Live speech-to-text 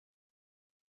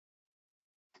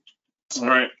All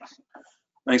right.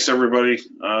 Thanks, everybody.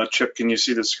 Chip, can you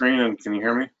see the screen and can you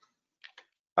hear me?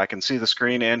 I can see the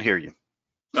screen and hear you.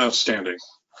 Outstanding.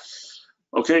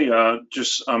 Okay,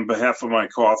 just on behalf of my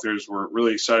co-authors, we're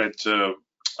really excited to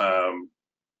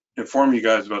inform you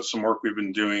guys about some work we've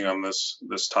been doing on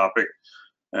this topic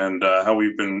and how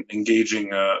we've been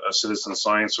engaging a citizen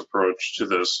science approach to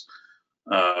this,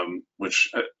 which,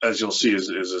 as you'll see, is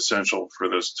essential for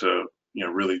this to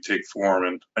really take form.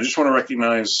 And I just want to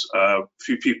recognize a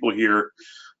few people here.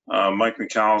 Mike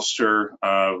McAllister,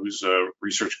 who's a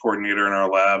research coordinator in our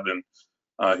lab,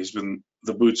 and he's been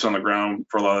the boots on the ground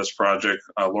for a lot of this project.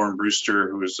 Lauren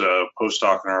Brewster, who is a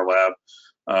postdoc in our lab.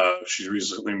 She's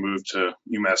recently moved to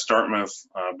UMass Dartmouth,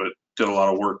 but did a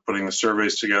lot of work putting the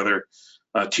surveys together.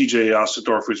 TJ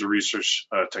Ossedorf, who's a research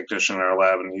technician in our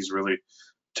lab, and he's really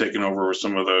taken over with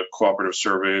some of the cooperative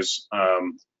surveys.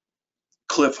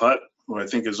 Cliff Hutt, who I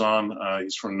think is on,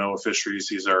 he's from NOAA Fisheries.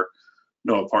 He's our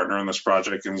NOAA partner in this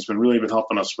project, and he's really been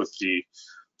helping us with the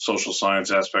social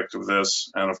science aspect of this.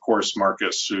 And of course,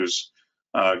 Marcus, who's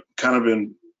kind of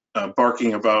been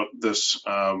barking about this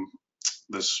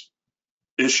this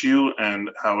issue and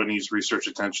how it needs research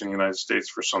attention in the United States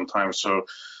for some time. So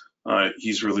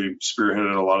he's really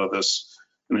spearheaded a lot of this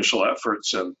initial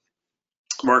efforts. And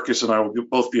Marcus and I will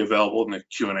both be available in the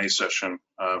Q&A session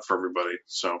for everybody.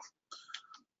 So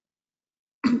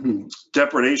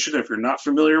depredation, if you're not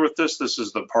familiar with this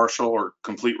is the partial or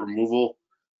complete removal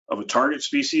of a target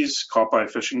species caught by a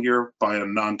fishing gear by a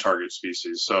non-target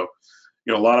species. So,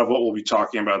 a lot of what we'll be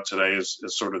talking about today is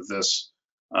sort of this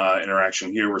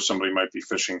interaction here, where somebody might be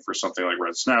fishing for something like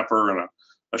red snapper, and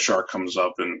a shark comes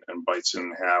up and bites it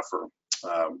in half or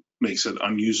makes it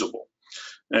unusable.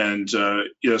 And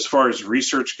as far as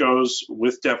research goes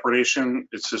with depredation,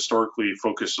 it's historically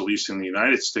focused, at least in the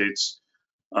United States,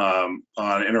 on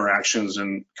interactions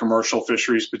in commercial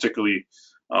fisheries, particularly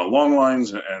long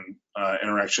lines and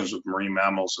interactions with marine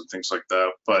mammals and things like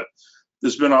that. But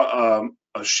there's been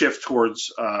a shift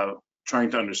towards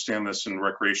trying to understand this in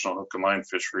recreational hook and line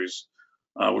fisheries,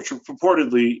 which are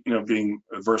purportedly, being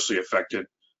adversely affected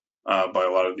by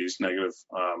a lot of these negative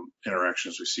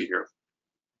interactions we see here.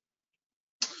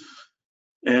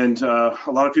 And a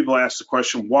lot of people ask the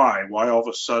question, why? Why all of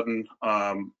a sudden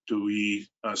do we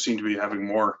seem to be having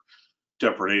more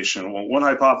depredation? Well, one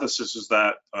hypothesis is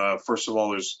that, first of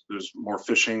all, there's more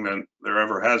fishing than there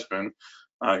ever has been.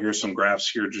 Here's some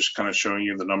graphs here just kind of showing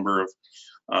you the number of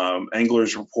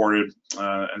anglers reported.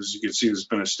 As you can see, there's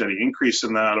been a steady increase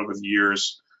in that over the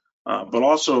years. But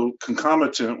also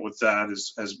concomitant with that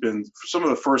has been some of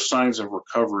the first signs of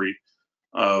recovery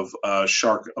of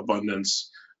shark abundance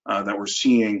that we're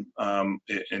seeing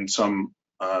in some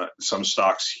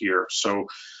stocks here. So,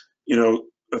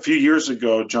 a few years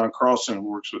ago, John Carlson, who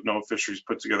works with NOAA Fisheries,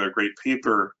 put together a great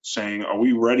paper saying, are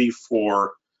we ready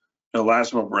for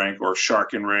elasmobranch or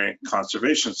shark and ray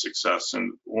conservation success?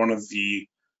 And one of the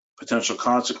potential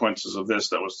consequences of this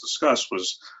that was discussed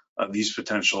was these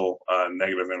potential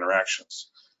negative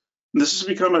interactions. And this has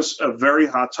become a very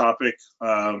hot topic,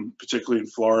 particularly in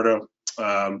Florida.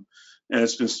 And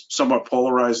it's been somewhat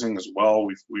polarizing as well.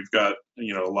 We've got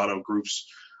a lot of groups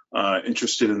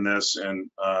interested in this and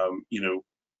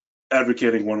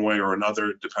advocating one way or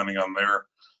another depending on their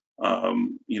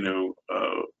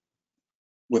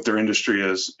what their industry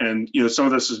is. And some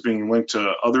of this is being linked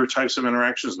to other types of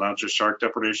interactions, not just shark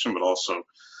depredation, but also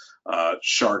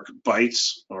shark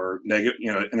bites or negative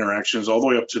interactions all the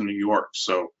way up to New York.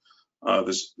 So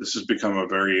this has become a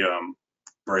very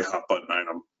very hot button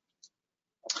item.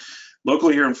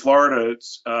 Locally here in Florida,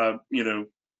 it's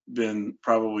been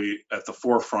probably at the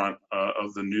forefront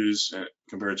of the news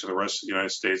compared to the rest of the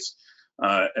United States,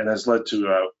 and has led to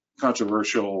a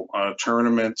controversial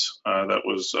tournament that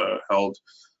was held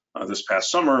this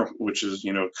past summer, which is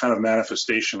kind of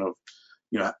manifestation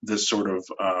of this sort of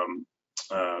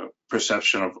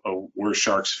perception of where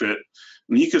sharks fit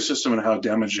in the ecosystem and how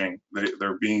damaging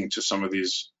they're being to some of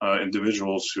these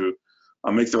individuals who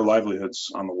make their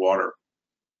livelihoods on the water.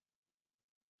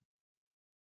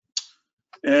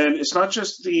 And it's not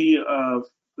just the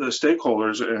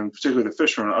stakeholders, and particularly the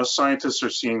fishermen. Us scientists are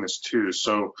seeing this too.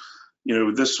 So,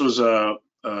 this was a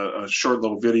short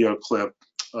little video clip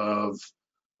of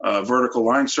a vertical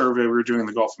line survey we were doing in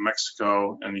the Gulf of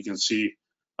Mexico, and you can see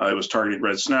it was targeting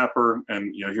red snapper.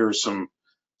 And here are some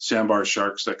sandbar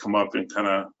sharks that come up and kind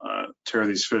of tear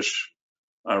these fish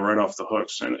right off the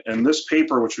hooks. And this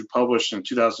paper, which we published in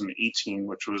 2018,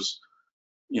 which was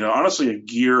honestly a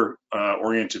gear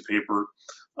oriented paper,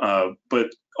 but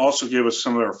also gave us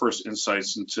some of our first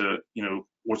insights into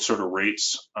what sort of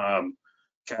rates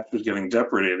catch was getting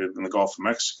depredated in the Gulf of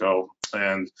Mexico.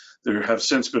 And there have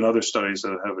since been other studies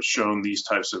that have shown these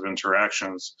types of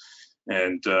interactions.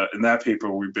 And in that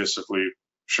paper, we basically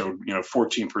showed,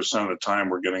 14% of the time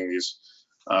we're getting these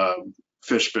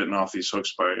fish bitten off these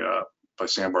hooks by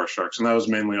sandbar sharks, and that was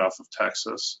mainly off of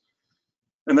Texas.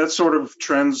 And that sort of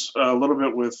trends a little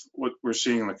bit with what we're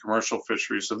seeing in the commercial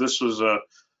fisheries. So this was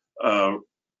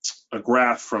a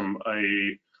graph from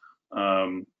a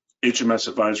HMS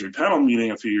advisory panel meeting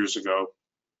a few years ago,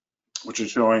 which is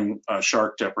showing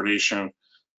shark depredation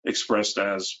expressed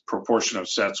as proportion of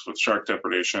sets with shark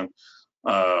depredation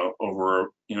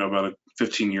over about a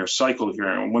 15-year cycle here.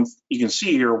 And you can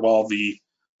see here, while the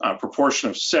proportion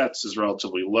of sets is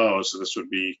relatively low, so this would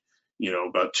be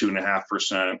about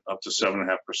 2.5% up to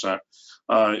 7.5%.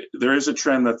 There is a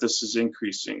trend that this is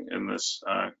increasing in this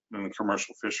in the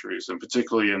commercial fisheries, and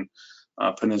particularly in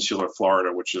peninsular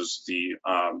Florida, which is the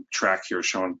track here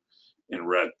shown in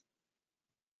red.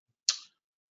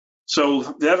 So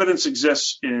the evidence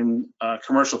exists in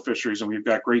commercial fisheries, and we've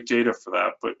got great data for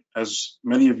that. But as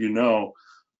many of you know,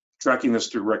 tracking this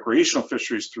through recreational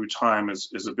fisheries through time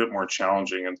is a bit more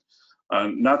challenging. And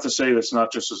not to say that's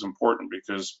not just as important,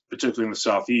 because particularly in the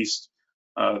Southeast,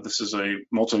 this is a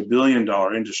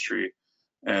multi-billion-dollar industry.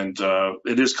 And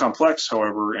it is complex,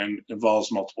 however, and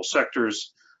involves multiple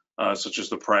sectors, such as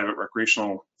the private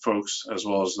recreational folks, as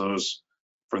well as those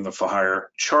from the for-hire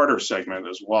charter segment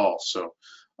as well. So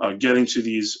getting to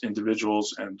these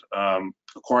individuals and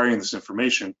acquiring this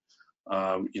information,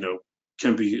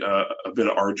 can be a bit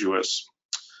arduous.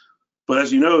 But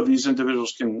as you know, these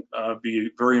individuals can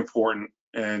be very important,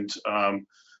 and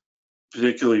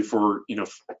particularly for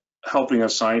helping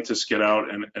us scientists get out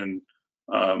and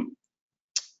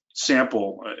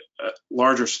sample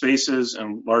larger spaces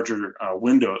and larger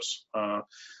windows.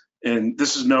 And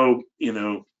this is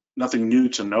nothing new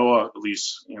to NOAA. At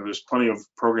least there's plenty of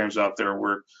programs out there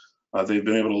where they've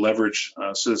been able to leverage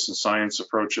citizen science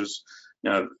approaches,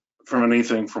 from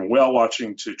anything from whale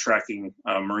watching to tracking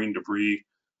marine debris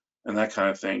and that kind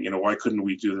of thing. Why couldn't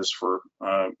we do this for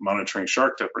monitoring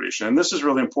shark depredation? And this is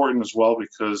really important as well,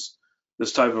 because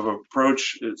this type of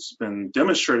approach has been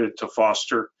demonstrated to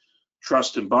foster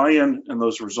trust and buy-in in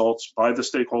those results by the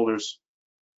stakeholders.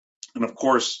 And of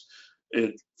course,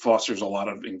 it fosters a lot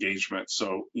of engagement.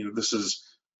 So, this is,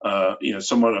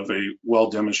 somewhat of a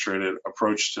well-demonstrated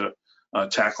approach to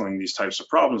tackling these types of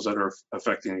problems that are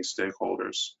affecting these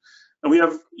stakeholders. And we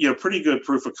have, pretty good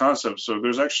proof of concept. So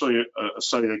there's actually a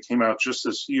study that came out just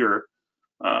this year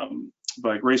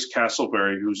by Grace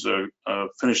Castleberry, who's a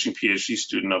finishing PhD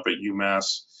student up at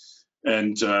UMass,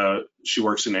 and she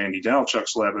works in Andy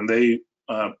Danilchuk's lab. And they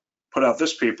put out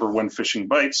this paper, When Fishing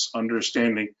Bites,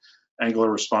 Understanding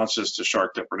Angler Responses to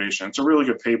Shark Depredation. It's a really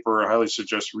good paper. I highly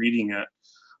suggest reading it.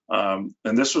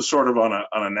 And this was sort of on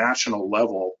a national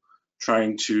level,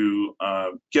 trying to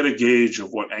get a gauge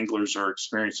of what anglers are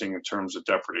experiencing in terms of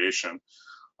depredation.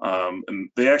 And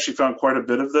they actually found quite a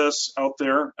bit of this out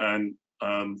there, and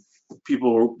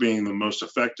people being the most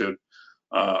affected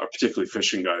are particularly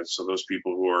fishing guides, so those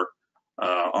people who are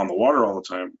on the water all the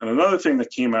time. And another thing that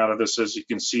came out of this, as you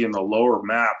can see in the lower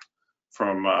map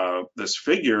from this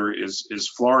figure,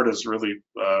 is Florida's really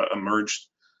emerged,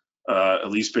 at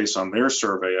least based on their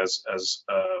survey, as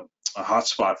a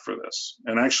hotspot for this.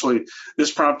 And actually,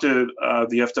 this prompted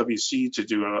the FWC to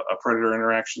do a predator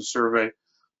interaction survey,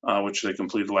 which they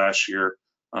completed last year,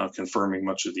 confirming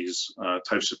much of these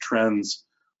types of trends.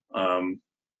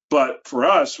 But for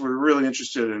us, we're really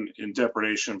interested in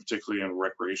depredation, particularly in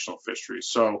recreational fisheries.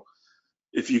 So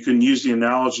if you can use the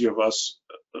analogy of us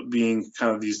being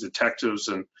kind of these detectives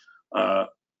and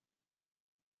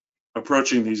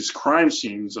approaching these crime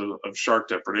scenes of shark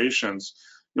depredations,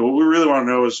 what we really want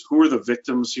to know is, who are the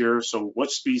victims here? So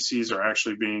what species are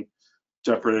actually being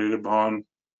depredated upon?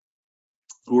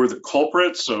 Who are the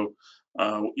culprits? So,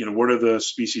 what are the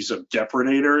species of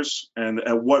depredators, and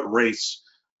at what rates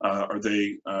are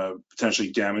they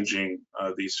potentially damaging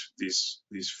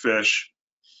these fish?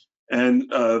 And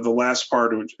the last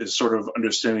part is sort of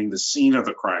understanding the scene of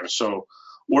the crime. So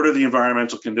what are the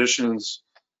environmental conditions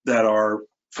that are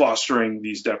fostering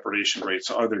these depredation rates?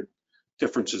 Are there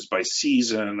differences by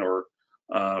season, or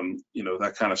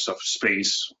that kind of stuff,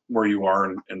 space, where you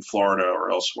are in Florida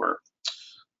or elsewhere?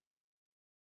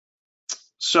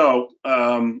 So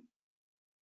that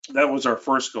was our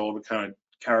first goal, to kind of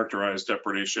characterize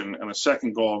depredation. And a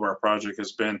second goal of our project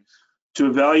has been to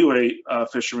evaluate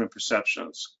fishermen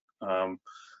perceptions.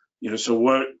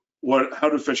 So how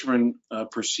do fishermen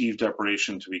perceive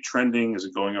depredation to be trending? Is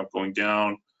it going up, going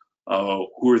down?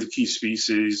 Who are the key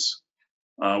species?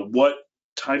 What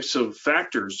types of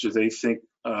factors do they think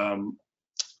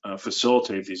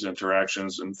facilitate these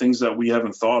interactions, and things that we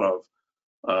haven't thought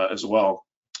of as well.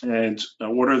 And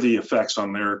what are the effects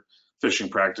on their fishing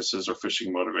practices or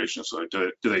fishing motivations? So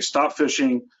do they stop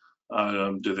fishing?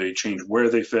 Do they change where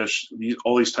they fish?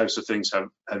 All these types of things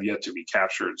have yet to be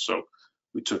captured. So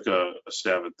we took a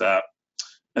stab at that.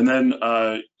 And then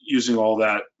using all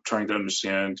that, trying to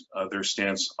understand their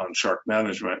stance on shark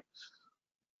management.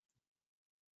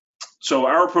 So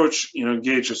our approach,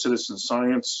 engaged a citizen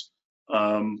science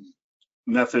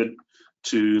method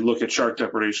to look at shark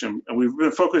depredation, and we've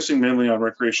been focusing mainly on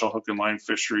recreational hook and line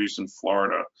fisheries in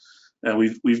Florida. And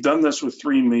we've done this with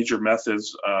three major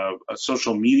methods: a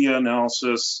social media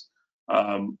analysis,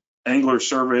 angler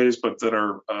surveys, but that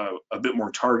are a bit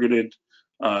more targeted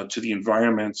to the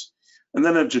environment, and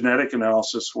then a genetic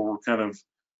analysis where we're kind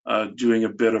of doing a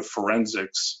bit of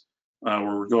forensics, where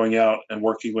we're going out and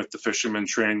working with the fishermen,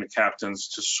 training the captains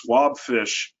to swab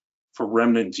fish for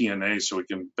remnant DNA so we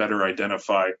can better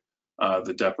identify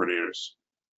the depredators.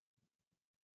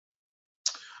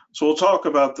 So we'll talk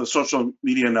about the social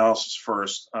media analysis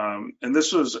first. And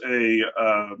this was a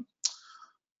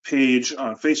page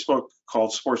on Facebook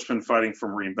called Sportsmen Fighting for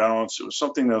Marine Balance. It was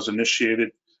something that was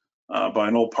initiated by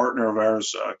an old partner of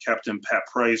ours, Captain Pat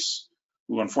Price,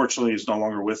 who unfortunately is no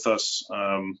longer with us.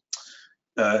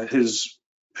 His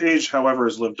page, however,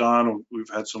 has lived on.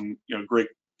 We've had some great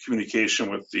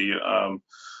communication with the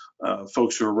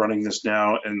folks who are running this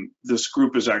now, and this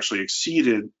group has actually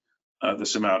exceeded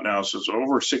this amount now. So it's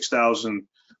over 6,000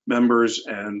 members,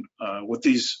 and what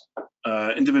these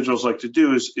individuals like to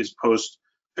do is post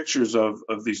pictures of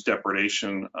these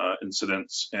depredation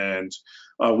incidents, and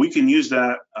we can use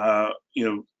that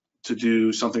to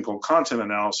do something called content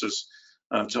analysis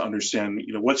to understand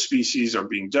what species are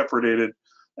being depredated,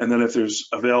 and then if there's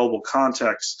available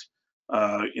context,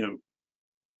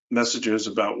 messages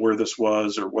about where this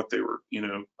was or what they were,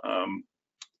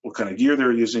 what kind of gear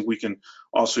they're using, we can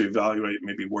also evaluate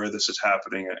maybe where this is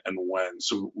happening and when.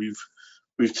 So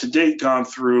we've to date gone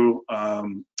through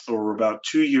over about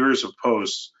 2 years of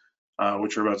posts,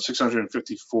 which are about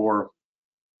 654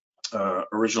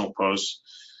 original posts.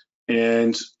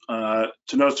 And to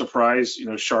no surprise,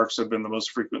 sharks have been the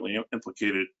most frequently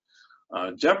implicated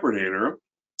depredator.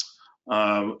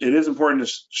 It is important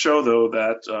to show, though,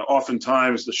 that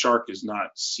oftentimes the shark is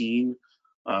not seen,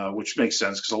 which makes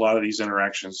sense because a lot of these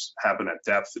interactions happen at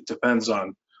depth. It depends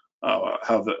on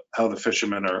how the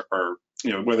fishermen are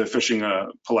whether fishing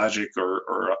pelagic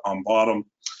or on bottom.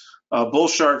 Bull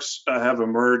sharks have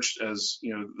emerged as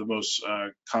the most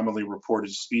commonly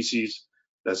reported species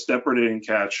that's depredating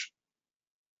catch,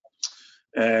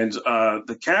 and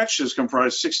the catch is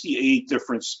comprised 68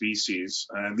 different species,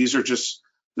 and this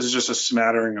is just a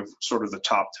smattering of sort of the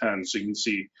top 10. So you can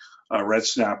see red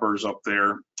snappers up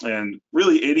there, and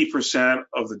really 80%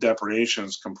 of the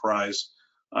depredations comprise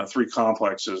three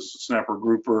complexes: snapper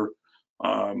grouper,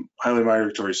 highly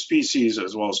migratory species,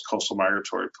 as well as coastal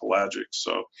migratory pelagic.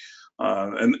 So,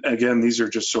 and again, these are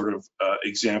just sort of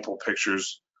example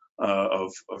pictures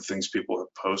of things people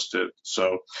have posted.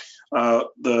 So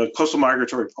the coastal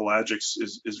migratory pelagics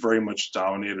is very much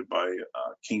dominated by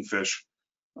kingfish,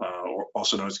 or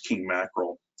also known as king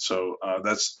mackerel. So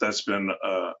that's been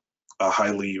a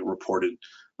highly reported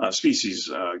species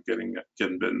getting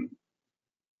bitten.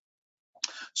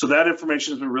 So that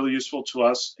information has been really useful to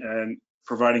us and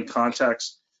providing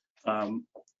context.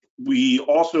 We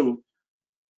also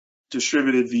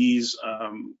distributed these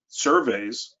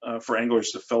surveys for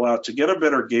anglers to fill out to get a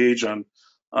better gauge on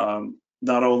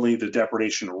not only the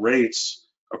depredation rates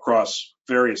across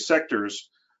various sectors,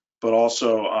 but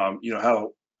also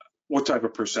what type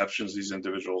of perceptions these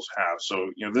individuals have.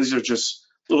 So these are just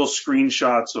little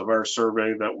screenshots of our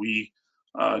survey that we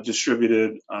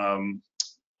distributed 4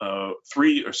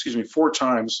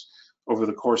 times over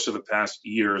the course of the past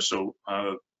year. So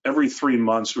every 3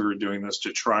 months we were doing this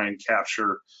to try and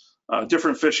capture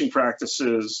different fishing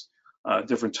practices,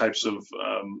 different types of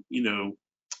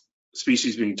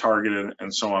species being targeted,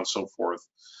 and so on and so forth.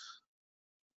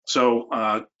 So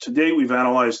to date, we've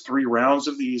analyzed 3 rounds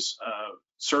of these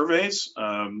surveys.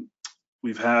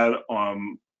 We've had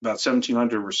about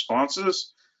 1,700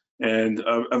 responses and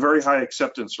a very high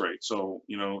acceptance rate. So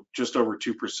just over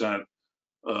 2%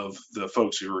 of the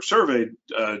folks who were surveyed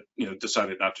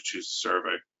decided not to choose the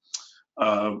survey.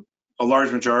 A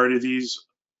large majority of these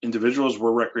individuals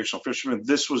were recreational fishermen.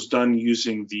 This was done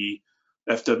using the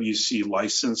FWC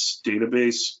license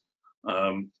database,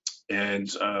 and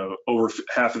over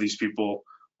half of these people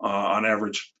on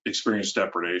average experienced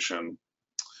depredation.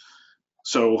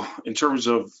 So in terms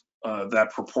of that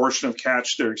proportion of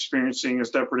catch they're experiencing as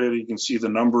depredated, you can see the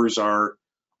numbers are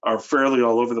are fairly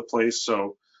all over the place.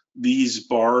 So these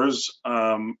bars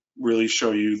really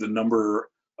show you the number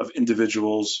of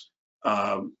individuals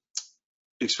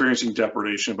experiencing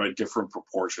depredation by different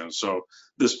proportions. So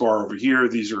this bar over here,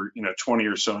 these are 20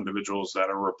 or so individuals that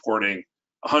are reporting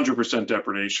 100%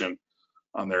 depredation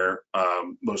on their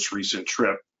most recent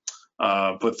trip.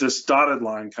 But this dotted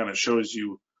line kind of shows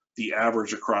you the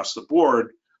average across the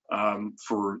board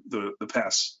for the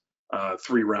past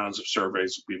 3 rounds of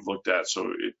surveys we've looked at.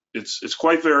 So it's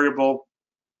quite variable,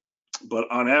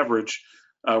 but on average,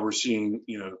 we're seeing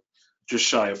just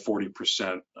shy of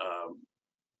 40%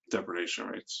 depredation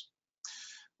rates.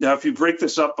 Now, if you break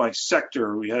this up by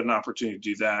sector, we had an opportunity to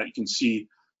do that. You can see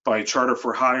by charter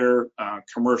for hire,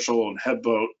 commercial, and head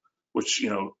boat, which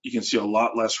you can see a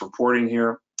lot less reporting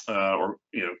here,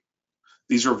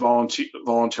 these are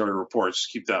voluntary reports.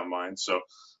 Keep that in mind. So,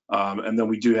 and then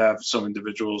we do have some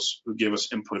individuals who gave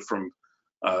us input from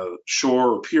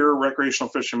shore or pier recreational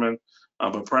fishermen,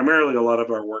 but primarily a lot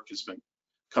of our work has been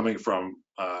coming from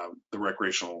the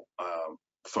recreational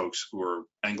folks who are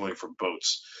angling for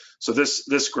boats. So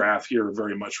this graph here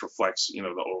very much reflects the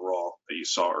overall that you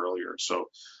saw earlier. So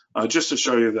just to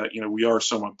show you that we are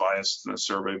somewhat biased in the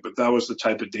survey, but that was the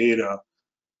type of data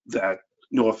that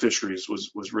NOAA Fisheries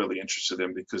was really interested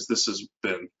in, because this has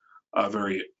been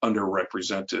very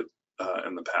underrepresented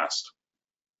in the past.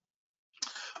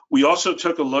 We also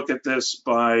took a look at this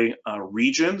by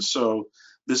region. So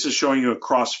this is showing you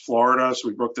across Florida. So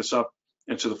we broke this up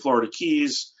into the Florida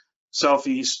Keys,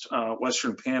 Southeast,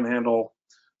 Western Panhandle,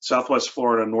 Southwest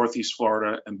Florida, Northeast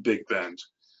Florida, and Big Bend.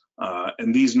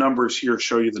 And these numbers here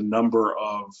show you the number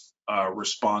of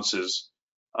responses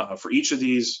for each of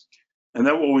these. And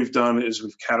then what we've done is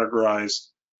we've categorized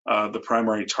the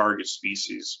primary target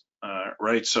species,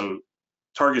 right? So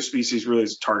target species really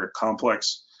is a target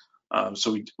complex.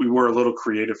 So we were a little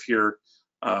creative here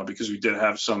because we did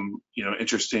have some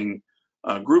interesting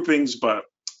groupings, but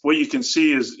what you can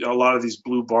see is a lot of these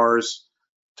blue bars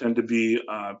tend to be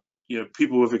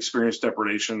people who have experienced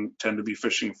depredation tend to be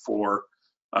fishing for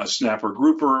snapper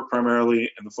grouper primarily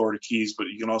in the Florida Keys, but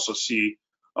you can also see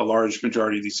a large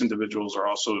majority of these individuals are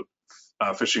also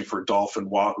fishing for dolphin,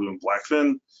 wahoo, and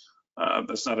blackfin.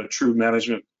 That's not a true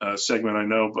management segment, I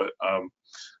know,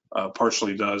 but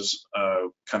partially does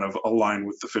kind of align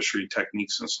with the fishery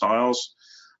techniques and styles.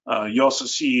 You also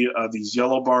see these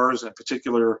yellow bars, in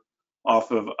particular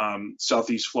off of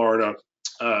Southeast Florida.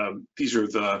 These are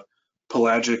the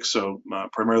pelagic, so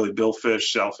primarily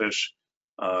billfish, sailfish,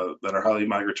 that are highly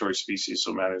migratory species,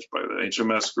 so managed by the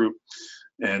HMS group,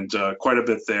 and quite a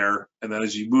bit there. And then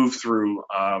as you move through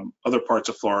other parts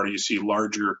of Florida, you see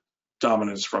larger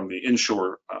dominance from the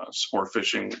inshore sport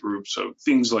fishing group, so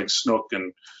things like snook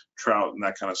and trout and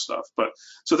that kind of stuff. But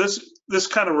so this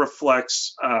kind of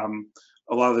reflects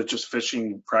a lot of the just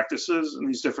fishing practices in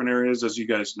these different areas. As you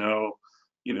guys know,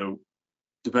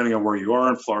 depending on where you are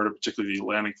in Florida, particularly the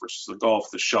Atlantic versus the Gulf,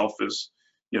 the shelf is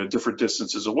different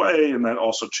distances away, and that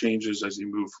also changes as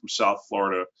you move from South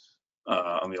Florida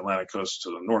on the Atlantic coast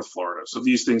to the North Florida. So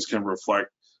these things can reflect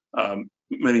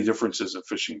many differences in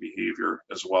fishing behavior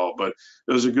as well. But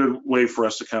it was a good way for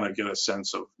us to kind of get a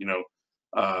sense of,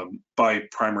 by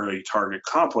primary target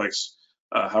complex,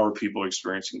 how are people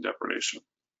experiencing depredation.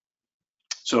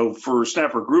 So for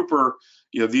snapper grouper,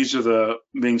 these are the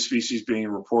main species being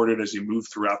reported as you move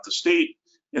throughout the state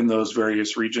in those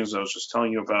various regions I was just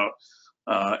telling you about.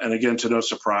 And again, to no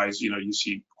surprise, you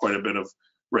see quite a bit of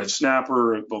red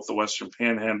snapper, both the Western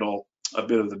Panhandle, a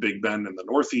bit of the Big Bend in the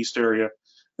Northeast area.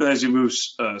 And as you move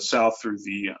south through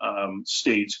the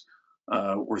state,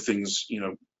 where things,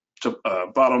 to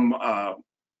bottom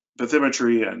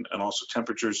bathymetry and also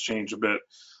temperatures change a bit,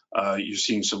 you're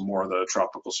seeing some more of the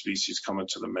tropical species come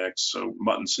into the mix. So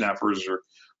mutton snappers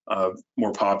are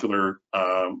more popular,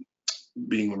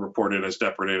 being reported as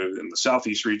depredated in the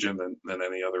Southeast region than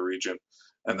any other region.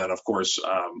 And then, of course,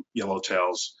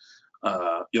 yellowtail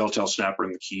snapper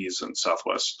in the Keys and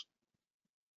Southwest.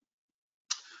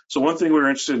 So one thing we were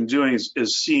interested in doing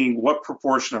is seeing what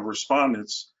proportion of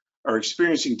respondents are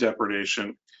experiencing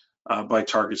depredation by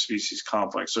target species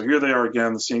complex. So here they are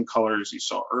again, the same colors you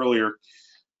saw earlier.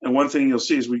 And one thing you'll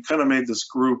see is we kind of made this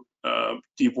group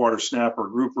deep water snapper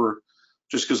grouper,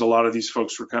 just because a lot of these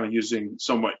folks were kind of using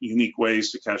somewhat unique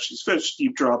ways to catch these fish,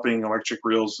 deep dropping, electric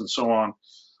reels, and so on.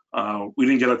 We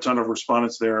didn't get a ton of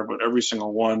respondents there, but every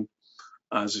single one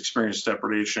has experienced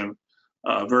depredation.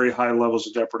 Very high levels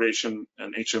of depredation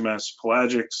in HMS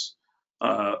pelagics,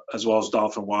 as well as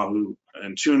dolphin, wahoo,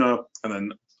 and tuna. And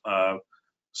then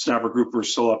snapper grouper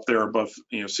is still up there above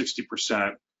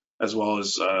 60%. as well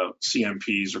as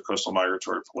CMPs or coastal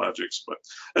migratory pelagics. But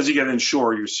as you get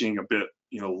inshore, you're seeing a bit,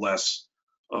 less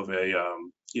of a,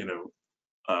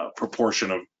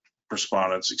 proportion of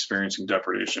respondents experiencing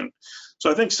depredation.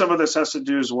 So I think some of this has to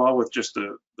do as well with just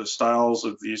the styles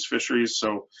of these fisheries.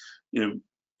 So,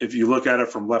 if you look at it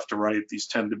from left to right, these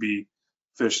tend to be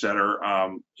fish that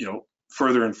are,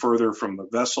 further and further from the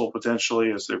vessel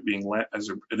potentially as they're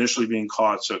initially being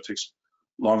caught. So it takes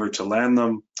longer to land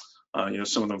them.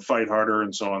 Some of them fight harder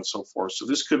and so on and so forth. So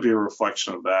this could be a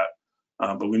reflection of that,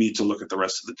 but we need to look at the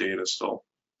rest of the data still.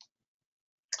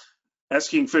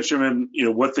 Asking fishermen,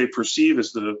 what they perceive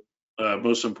as the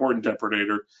most important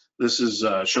depredator. This is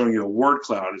showing you a word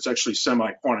cloud. It's actually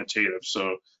semi-quantitative.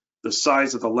 So the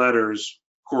size of the letters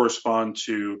correspond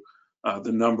to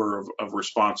the number of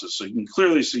responses. So you can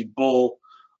clearly see bull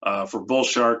for bull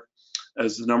shark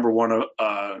as the number one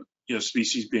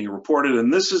species being reported.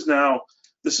 And this is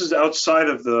outside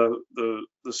of the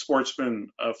sportsman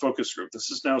focus group.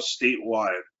 This is now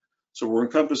statewide. So we're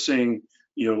encompassing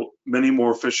many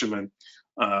more fishermen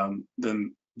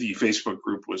than the Facebook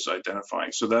group was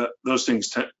identifying. So that those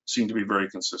things seem to be very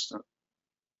consistent.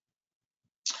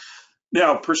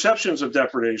 Now, perceptions of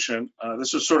depredation.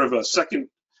 This is sort of a second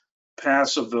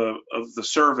pass of the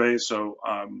survey. So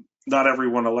not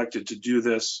everyone elected to do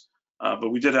this, but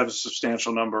we did have a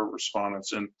substantial number of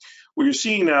respondents. And what you're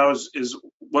seeing now is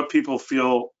what people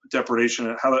feel depredation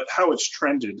and how it's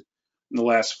trended in the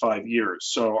last 5 years.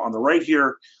 So on the right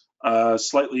here,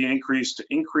 slightly increased to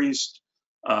increased,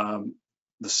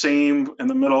 the same in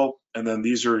the middle, and then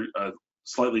these are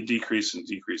slightly decreased and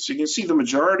decreased. So you can see the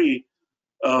majority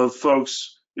of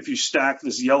folks, if you stack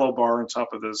this yellow bar on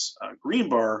top of this green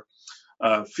bar,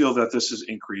 feel that this has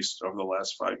increased over the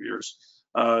last 5 years.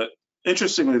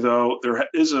 Interestingly, though, there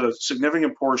is a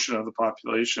significant portion of the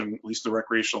population, at least the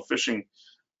recreational fishing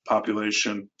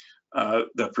population,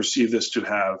 that perceive this to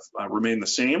have remained the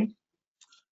same.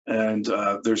 And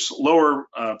there's lower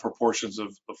proportions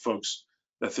of folks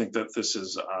that think that this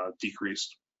is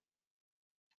decreased.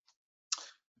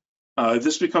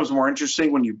 This becomes more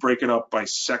interesting when you break it up by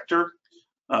sector.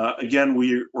 Again,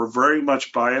 we're very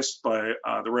much biased by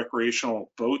the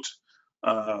recreational boat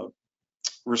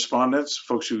respondents,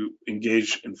 folks who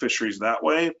engage in fisheries that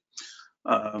way.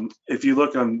 If you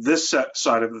look on this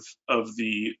side of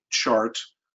the chart,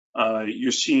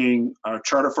 you're seeing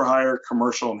charter for hire,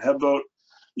 commercial, and headboat.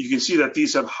 You can see that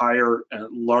these have higher and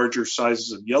larger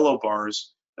sizes of yellow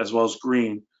bars as well as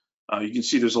green. You can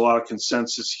see there's a lot of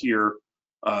consensus here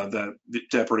that the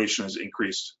depredation has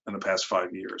increased in the past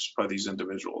 5 years by these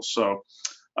individuals. So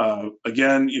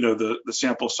again, the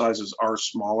sample sizes are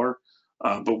smaller,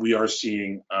 but we are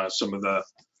seeing some of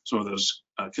those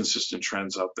consistent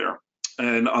trends out there.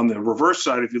 And on the reverse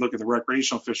side, if you look at the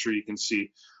recreational fishery, you can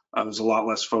see there's a lot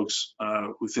less folks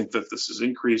who think that this is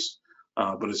increased,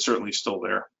 but it's certainly still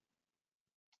there.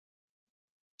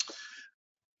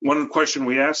 One question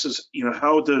we asked is,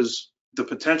 how does the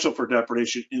potential for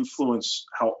depredation influence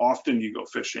how often you go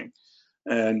fishing?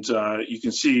 And you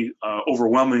can see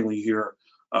overwhelmingly here,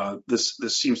 this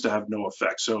seems to have no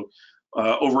effect. So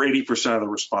over 80% of the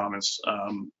respondents,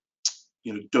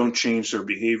 don't change their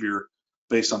behavior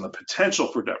based on the potential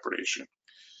for depredation.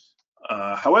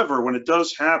 However, when it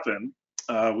does happen,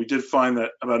 we did find that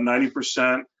about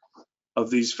 90% of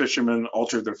these fishermen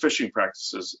altered their fishing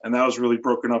practices, and that was really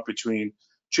broken up between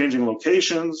changing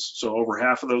locations. So over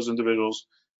half of those individuals,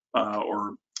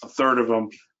 or a third of them,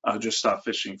 just stopped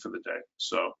fishing for the day.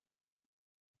 So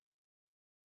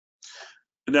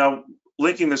now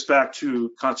linking this back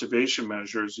to conservation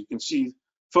measures, you can see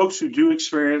folks who do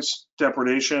experience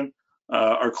depredation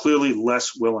are clearly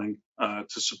less willing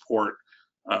to support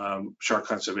shark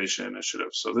conservation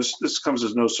initiatives. So this comes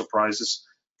as no surprise. This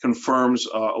confirms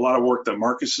a lot of work that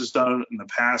Marcus has done in the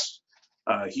past.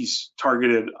 He's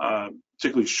targeted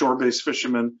particularly shore-based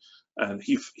fishermen, and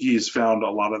he has found a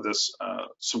lot of this,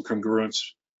 some congruence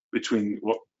between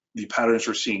what the patterns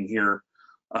we're seeing here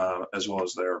as well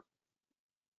as there.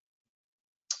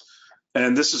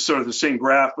 And this is sort of the same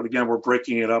graph, but again, we're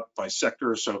breaking it up by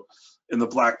sector. So in the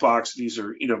black box, these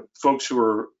are folks who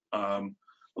are a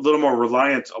lot more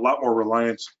reliant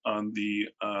on the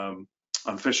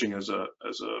on fishing as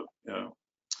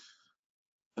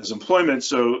employment.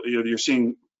 So you're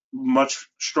seeing much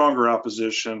stronger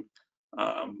opposition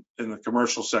in the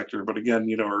commercial sector, but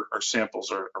again, our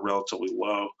samples are relatively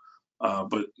low.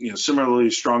 But similarly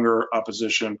stronger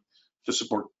opposition to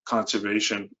support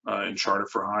conservation in charter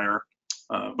for hire.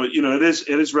 But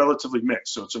it is relatively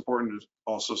mixed. So it's important to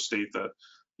also state that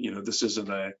this isn't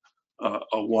a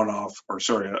one-off, or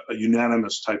sorry, a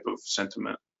unanimous type of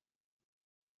sentiment.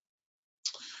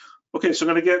 Okay, so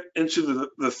I'm going to get into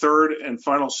the third and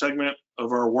final segment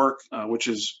of our work, which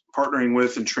is partnering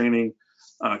with and training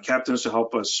captains to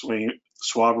help us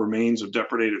swab remains of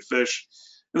depredated fish.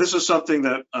 And this is something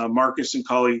that Marcus and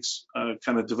colleagues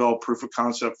kind of developed proof of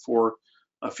concept for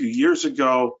a few years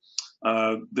ago.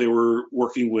 They were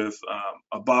working with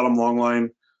a bottom longline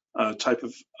type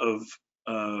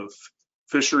of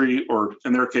fishery, or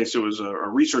in their case, it was a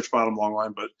research bottom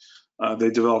longline, but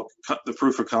they developed the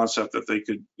proof of concept that they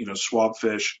could, swab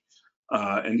fish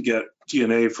and get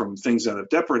DNA from things that have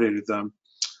depredated them.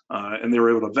 And they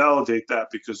were able to validate that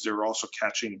because they were also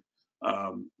catching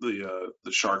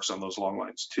the sharks on those long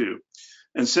lines too.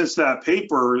 And since that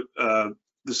paper,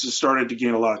 this has started to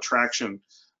gain a lot of traction.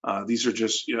 These are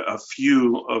just a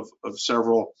few of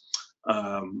several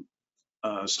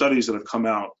studies that have come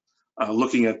out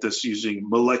looking at this using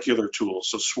molecular tools,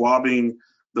 so swabbing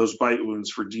those bite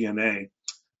wounds for DNA.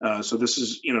 So this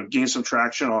is, gained some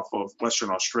traction off of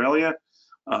Western Australia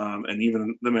and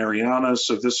even the Marianas.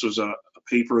 So this was a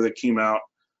paper that came out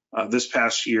this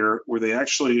past year where they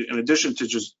actually, in addition to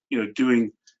just,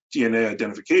 doing DNA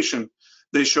identification,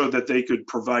 they showed that they could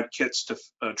provide kits to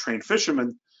trained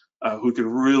fishermen who could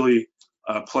really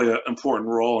play an important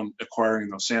role in acquiring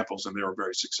those samples, and they were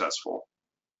very successful.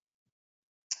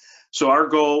 So our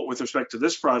goal with respect to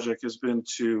this project has been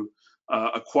to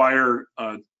acquire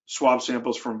swab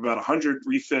samples from about 100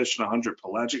 reef fish and 100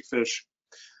 pelagic fish,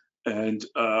 and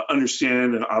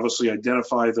understand and obviously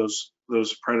identify those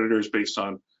predators based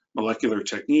on molecular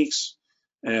techniques,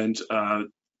 and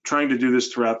trying to do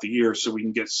this throughout the year so we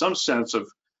can get some sense of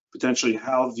potentially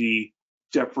how the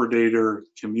depredator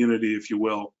community, if you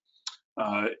will,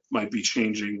 might be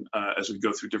changing as we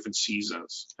go through different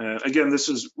seasons. And again, this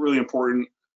is really important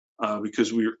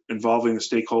because we're involving the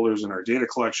stakeholders in our data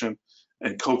collection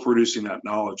and co-producing that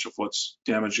knowledge of what's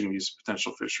damaging these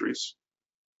potential fisheries.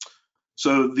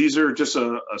 So these are just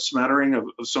a smattering of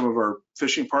some of our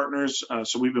fishing partners.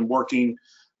 So we've been working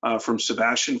from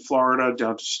Sebastian, Florida,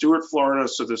 down to Stewart, Florida.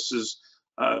 So this is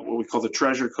what we call the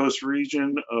Treasure Coast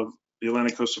region of the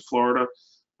Atlantic coast of Florida.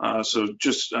 So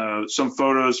just some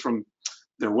photos from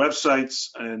their websites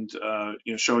and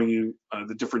showing you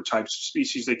the different types of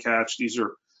species they catch. These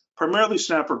are primarily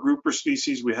snapper grouper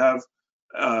species. We have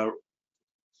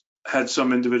had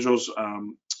some individuals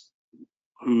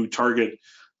who target,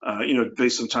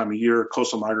 based on time of year,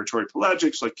 coastal migratory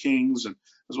pelagics like kings, and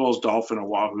as well as dolphin and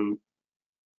wahoo.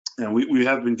 And we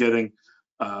have been getting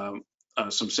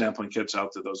some sampling kits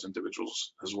out to those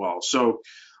individuals as well. So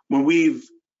when we've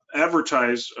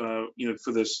advertised,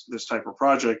 for this type of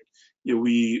project,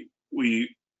 we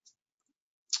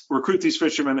recruit these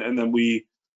fishermen, and then we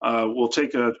will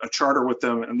take a charter with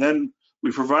them, and then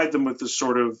we provide them with this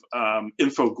sort of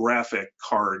infographic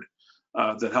card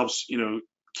that helps,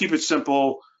 keep it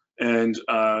simple and,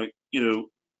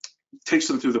 takes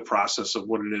them through the process of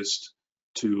what it is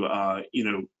to,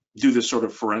 do this sort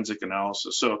of forensic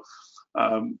analysis. So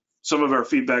some of our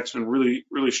feedback's been really,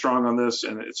 really strong on this,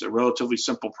 and it's a relatively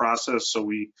simple process. So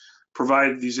we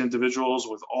provide these individuals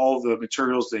with all the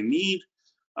materials they need.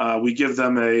 We give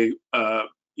them a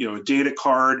data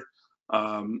card.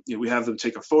 We have them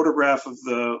take a photograph of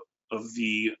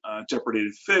the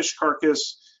depredated fish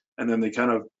carcass, and then they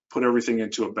kind of put everything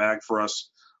into a bag for us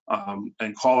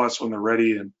and call us when they're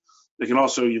ready. And they can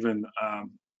also even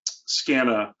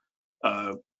scan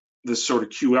this sort of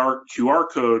QR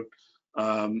code,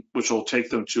 which will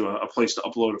take them to a place to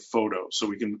upload a photo, so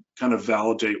we can kind of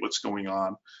validate what's going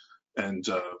on and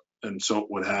so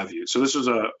what have you. So this is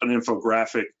an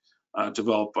infographic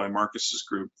developed by Marcus's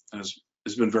group, and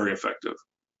has been very effective.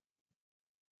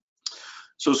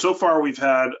 So far we've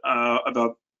had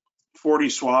about 40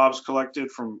 swabs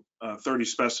collected from 30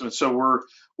 specimens. So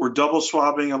we're double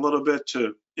swabbing a little bit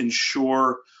to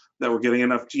ensure that we're getting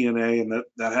enough DNA, and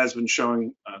that has been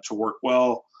showing to work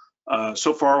well.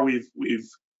 So far we've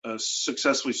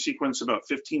successfully sequenced about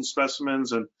 15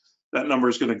 specimens, and that number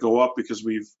is going to go up because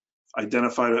we've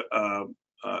identified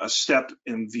a step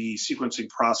in the sequencing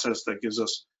process that gives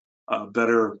us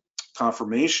better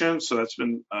confirmation. So that's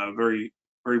been very,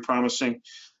 very promising.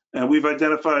 And we've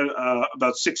identified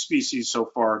about 6 species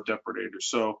so far of depredators.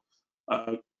 So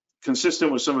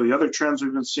consistent with some of the other trends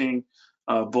we've been seeing,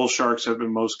 bull sharks have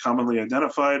been most commonly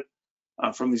identified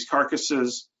from these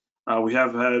carcasses. We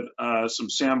have had some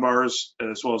sandbars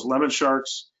as well as lemon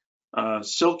sharks,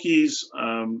 silkies,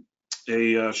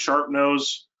 a sharp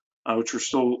nose, which we're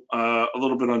still a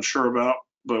little bit unsure about,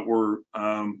 but we're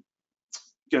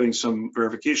getting some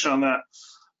verification on that,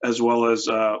 as well as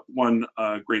one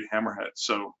great hammerhead.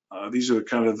 So these are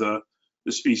kind of the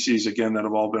species, again, that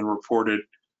have all been reported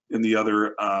in the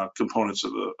other components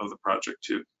of the project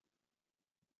too.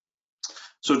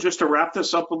 So just to wrap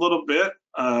this up a little bit,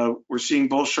 we're seeing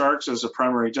bull sharks as a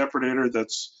primary depredator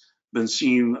that's been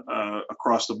seen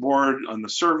across the board on the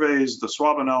surveys, the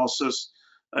swab analysis,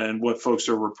 and what folks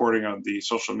are reporting on the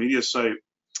social media site.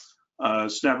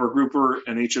 Snapper grouper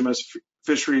and HMS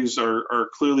fisheries are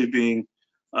clearly being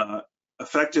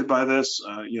affected by this.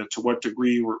 To what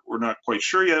degree we're not quite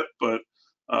sure yet, but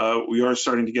we are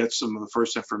starting to get some of the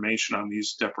first information on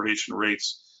these depredation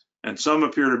rates, and some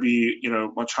appear to be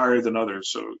much higher than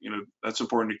others. So that's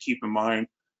important to keep in mind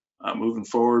moving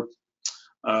forward.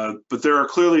 But there are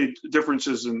clearly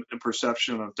differences in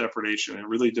perception of depredation. It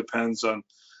really depends on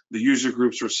the user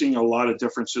groups. We're seeing a lot of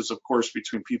differences, of course,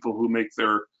 between people who make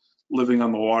their living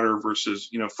on the water versus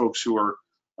folks who are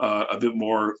a bit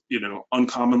more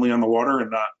uncommonly on the water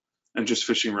and just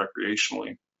fishing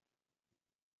recreationally.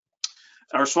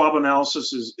 Our swab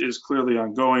analysis is clearly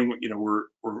ongoing. We're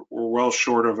well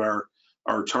short of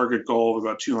our target goal of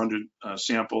about 200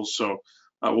 samples, so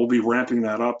we'll be ramping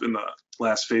that up in the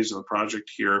last phase of the project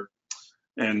here.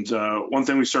 And one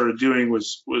thing we started doing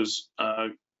was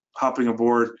hopping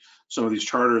aboard some of these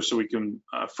charters so we can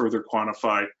further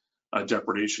quantify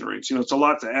depredation rates. It's a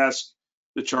lot to ask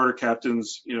the charter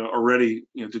captains, already,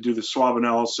 to do the swab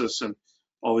analysis and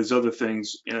all these other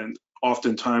things. And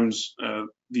oftentimes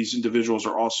these individuals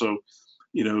are also,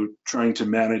 trying to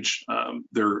manage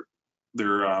their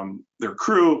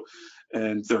crew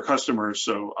and their customers.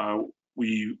 So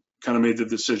we kind of made the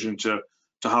decision to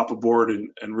hop aboard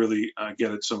and really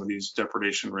get at some of these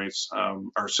depredation rates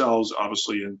ourselves,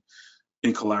 obviously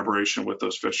in collaboration with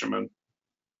those fishermen.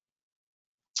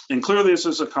 And clearly this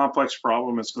is a complex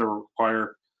problem. It's going to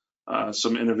require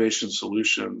some innovation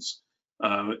solutions.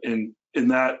 In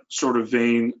that sort of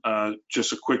vein,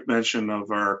 just a quick mention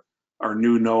of our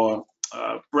new NOAA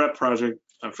BREP project.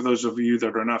 For those of you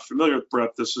that are not familiar with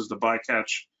BREP, this is the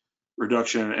bycatch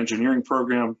reduction and engineering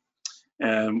program.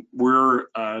 And we're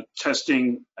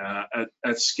testing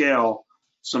at scale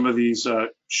some of these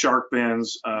shark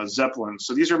bands zeppelins.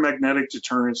 So these are magnetic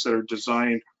deterrents that are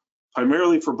designed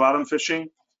primarily for bottom fishing,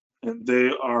 and they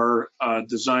are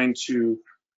designed to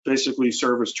basically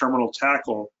serve as terminal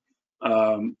tackle.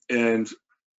 And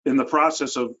in the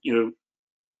process of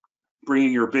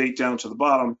bringing your bait down to the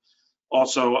bottom,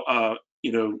 also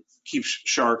keep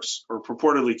sharks, or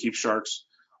purportedly keep sharks,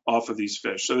 off of these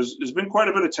fish. So there's been quite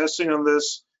a bit of testing on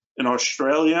this in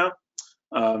Australia,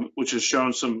 which has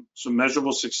shown some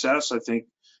measurable success. I think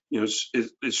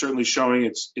it's certainly showing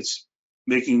it's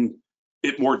making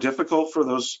it more difficult for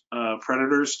those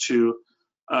predators to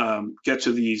get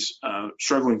to these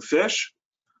struggling fish.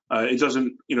 It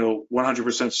doesn't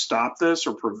 100% stop this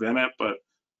or prevent it, but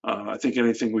I think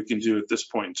anything we can do at this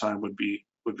point in time would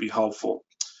be helpful.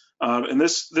 And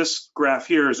this graph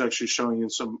here is actually showing you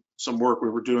some work we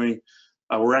were doing.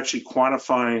 We're actually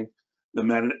quantifying the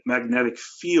magnetic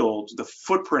field, the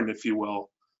footprint, if you will,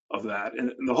 of that.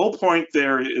 And the whole point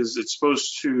there is it's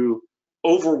supposed to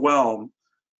overwhelm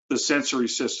the sensory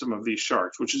system of these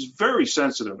sharks, which is very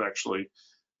sensitive actually.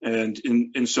 And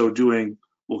in so doing,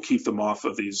 we'll keep them off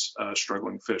of these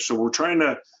struggling fish. So we're trying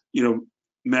to,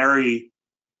 marry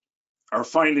our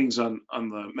findings on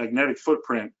the magnetic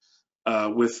footprint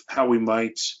with how we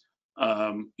might,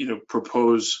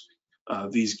 propose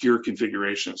these gear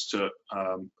configurations to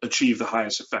achieve the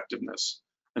highest effectiveness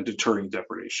and deterring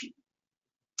depredation.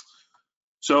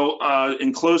 So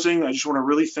in closing, I just want to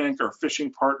really thank our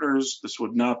fishing partners. This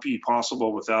would not be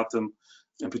possible without them.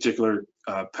 In particular,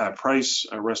 Pat Price,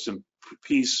 rest in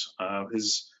peace.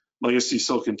 His legacy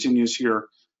still continues here.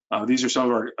 These are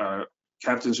some of our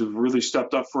captains who've really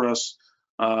stepped up for us,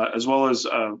 as well as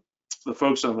the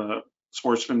folks on the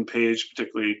Sportsman page,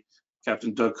 particularly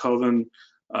Captain Doug Coven,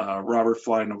 Robert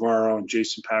Fly Navarro, and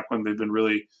Jason Paquin. They've been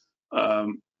really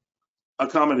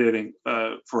accommodating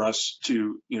for us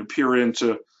to peer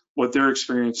into what they're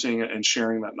experiencing and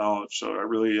sharing that knowledge. So I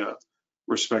really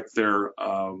respect their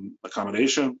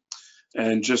accommodation.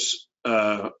 And just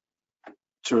to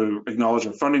acknowledge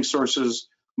our funding sources,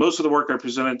 most of the work I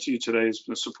presented to you today has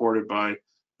been supported by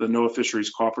the NOAA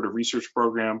Fisheries Cooperative Research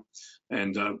Program.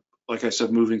 And like I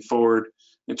said, moving forward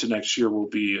into next year, we'll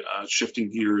be shifting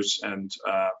gears and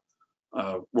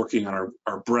working on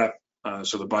our BREP,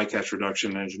 so the bycatch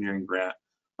reduction and engineering grant,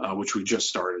 which we just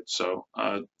started. So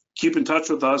keep in touch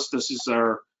with us. This is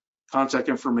our contact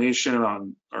information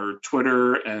on our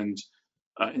Twitter and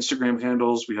Instagram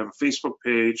handles. We have a Facebook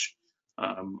page.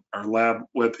 Our lab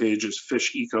webpage is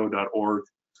fisheco.org,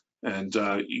 and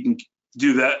you can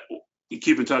do that. You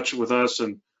keep in touch with us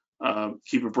and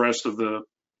keep abreast of the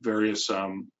various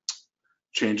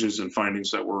changes and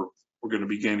findings that we're going to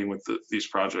be gaining with these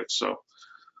projects. So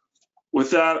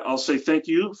with that, I'll say thank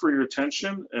you for your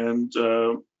attention, and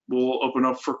we'll open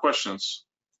up for questions.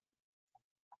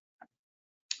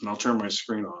 And I'll turn my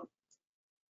screen on.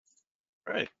 All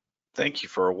right. Thank you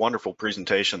for a wonderful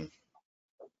presentation.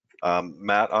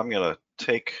 Matt, I'm going to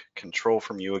take control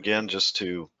from you again just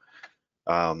to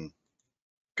go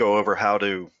over how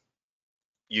to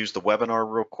use the webinar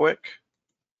real quick.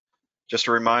 Just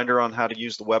a reminder on how to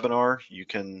use the webinar. You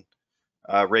can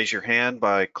raise your hand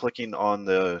by clicking on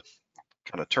the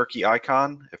kind of turkey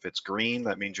icon. If it's green,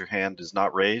 that means your hand is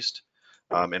not raised.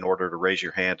 In order to raise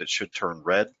your hand, it should turn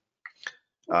red.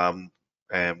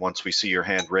 And once we see your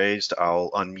hand raised,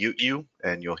 I'll unmute you,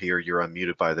 and you'll hear you're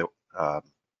unmuted by the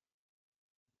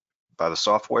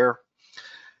software.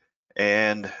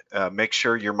 And make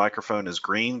sure your microphone is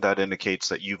green. That indicates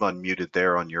that you've unmuted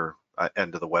there on your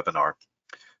end of the webinar.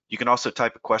 You can also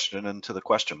type a question into the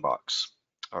question box.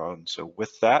 So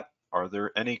with that, are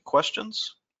there any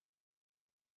questions?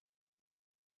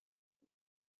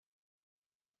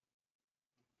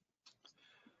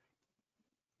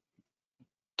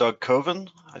 Doug Coven,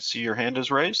 I see your hand is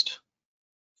raised.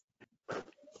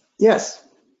 Yes.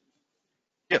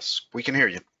 Yes, we can hear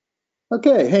you.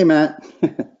 Okay. Hey, Matt.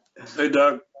 Hey,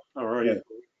 Doug. How are you?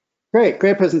 Great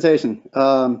presentation.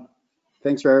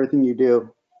 Thanks for everything you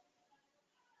do.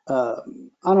 I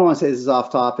don't want to say this is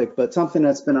off topic, but something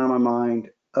that's been on my mind.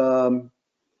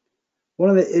 One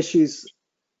of the issues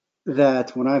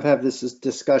that when I've had this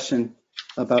discussion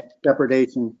about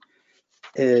depredation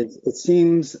is it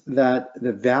seems that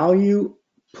the value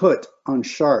put on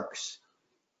sharks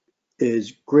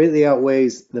is greatly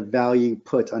outweighs the value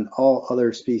put on all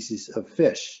other species of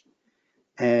fish.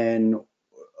 And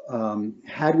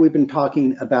had we been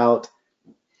talking about,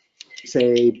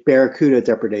 say, barracuda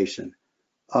depredation,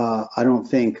 I don't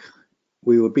think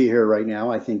we would be here right now.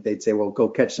 I think they'd say, well, go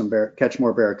catch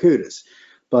more barracudas.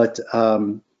 But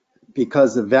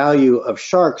because the value of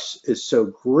sharks is so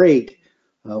great,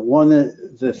 one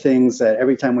of the things that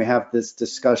every time we have this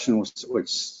discussion,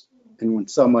 and when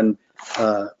someone,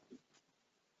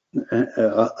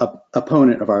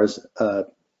 opponent of ours,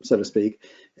 so to speak,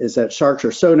 is that sharks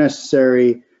are so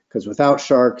necessary, because without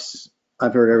sharks,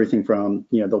 I've heard everything from,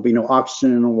 there'll be no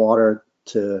oxygen in the water,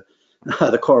 to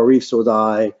the coral reefs will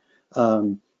die,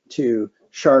 to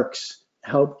sharks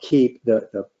help keep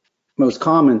the most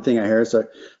common thing I hear is that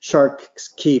sharks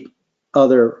keep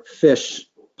other fish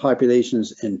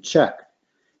populations in check.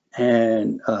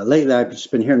 And lately I've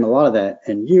just been hearing a lot of that.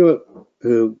 And you,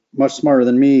 who much smarter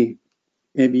than me,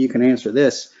 maybe you can answer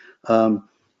this.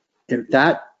 If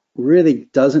that really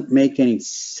doesn't make any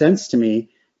sense to me,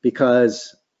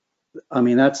 because I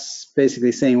mean, that's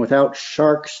basically saying without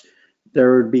sharks,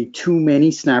 there would be too many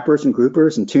snappers and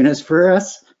groupers and tunas for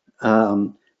us.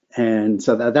 And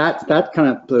so that kind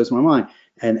of blows my mind.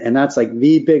 And that's like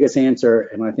the biggest answer.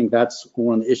 And I think that's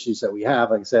one of the issues that we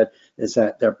have, like I said, is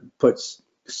that there puts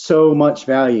so much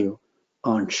value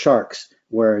on sharks,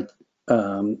 where,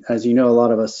 as you know, a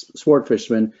lot of us sport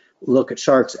fishermen look at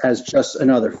sharks as just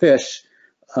another fish.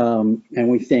 And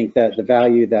we think that the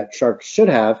value that sharks should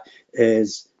have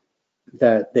is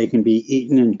that they can be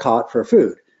eaten and caught for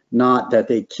food, not that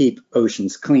they keep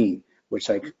oceans clean, which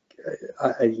you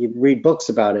read books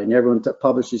about it and everyone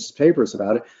publishes papers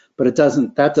about it, but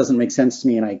that doesn't make sense to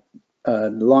me. And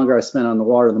the longer I spend on the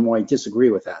water, the more I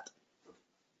disagree with that.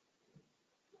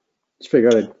 Just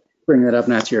figured I'd bring that up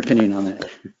and ask your opinion on that.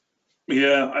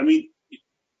 Yeah, I mean,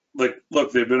 like,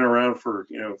 look, they've been around for,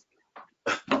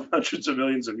 hundreds of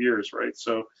millions of years, right?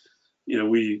 So,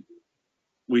 we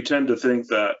tend to think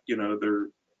that, they're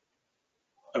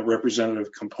a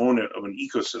representative component of an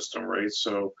ecosystem, right?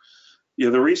 So,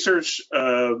 the research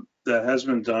that has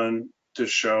been done to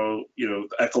show, the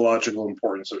ecological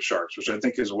importance of sharks, which I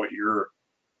think is what you're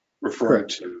referring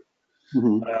Correct. to,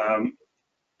 Mm-hmm.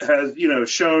 has,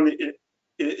 shown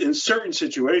in certain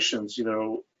situations,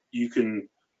 you can,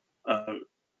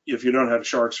 if you don't have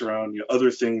sharks around,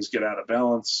 other things get out of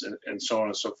balance, and so on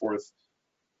and so forth.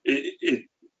 It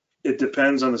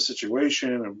depends on the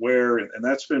situation and where, and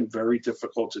that's been very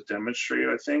difficult to demonstrate,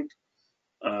 I think.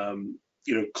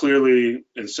 Clearly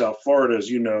in South Florida, as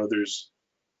you know, there's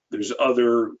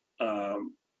other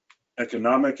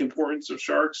economic importance of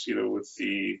sharks, with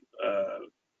the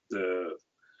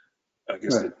I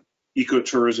guess Right. the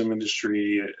ecotourism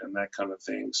industry and that kind of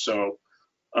thing. So,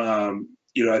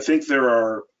 I think there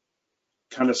are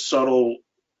kind of several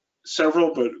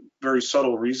but very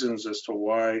subtle reasons as to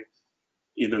why,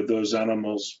 those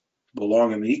animals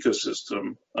belong in the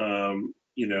ecosystem. And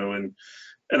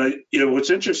what's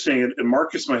interesting, and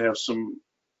Marcus might have some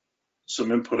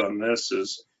some input on this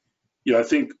is, I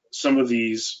think some of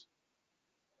these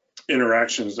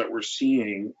interactions that we're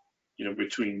seeing,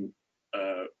 between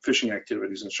fishing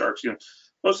activities and sharks,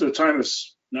 most of the time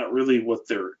it's not really what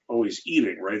they're always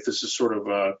eating, right? This is sort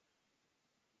of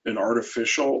an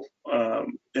artificial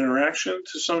interaction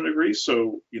to some degree.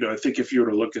 So, I think if you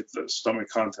were to look at the stomach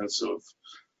contents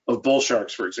of bull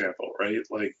sharks, for example, right?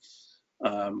 Like,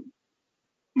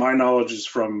 my knowledge is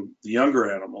from the younger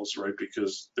animals, right?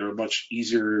 Because they're a much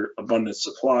easier, abundant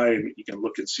supply, and you can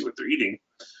look and see what they're eating.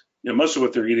 Most of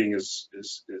what they're eating is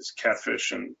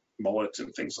catfish and mullets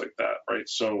and things like that, right?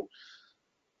 So,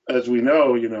 as we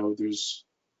know, there's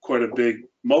quite a big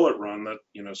mullet run that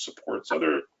supports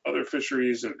other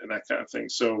fisheries and that kind of thing.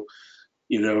 So,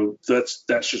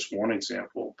 that's just one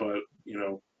example. But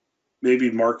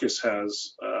maybe Marcus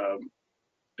has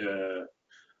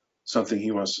something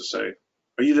he wants to say.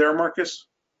 Are you there, Marcus?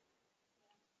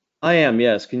 I am,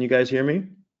 yes. Can you guys hear me?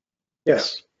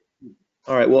 Yes.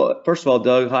 All right. Well, first of all,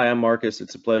 Doug, hi, I'm Marcus.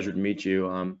 It's a pleasure to meet you.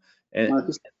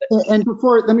 Marcus. And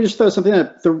before, let me just throw something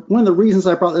up. One of the reasons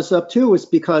I brought this up too was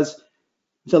because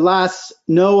the last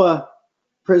NOAA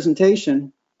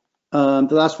presentation, the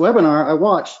last webinar I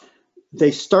watched,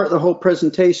 they start the whole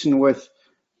presentation with,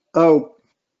 oh,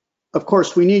 of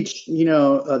course we need,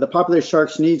 the population of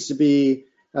sharks needs to be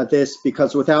at this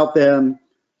because without them,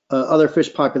 other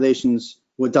fish populations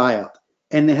would die out.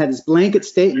 And they had this blanket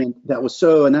statement that was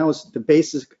and that was the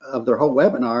basis of their whole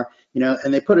webinar,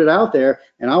 and they put it out there,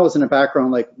 and I was in the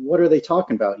background like, what are they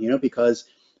talking about? Because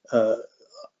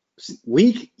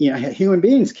we, human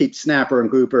beings keep snapper and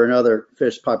grouper and other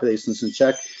fish populations in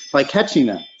check by catching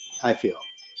them, I feel.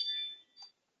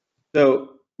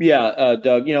 So, yeah,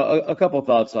 Doug, a couple of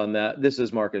thoughts on that. This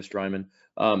is Marcus Dryman.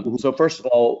 So first of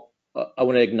all, I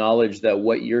want to acknowledge that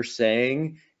what you're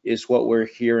saying is what we're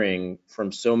hearing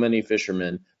from so many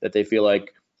fishermen, that they feel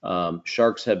like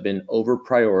sharks have been over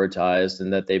prioritized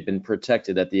and that they've been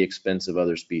protected at the expense of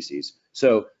other species.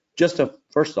 So just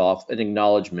first off, an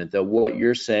acknowledgement that what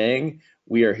you're saying,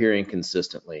 we are hearing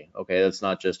consistently. Okay, that's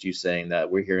not just you saying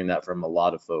that, we're hearing that from a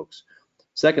lot of folks.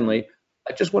 Secondly,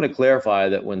 I just want to clarify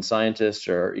that when scientists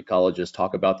or ecologists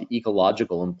talk about the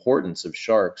ecological importance of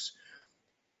sharks,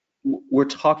 we're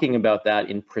talking about that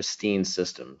in pristine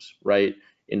systems, right?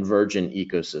 In virgin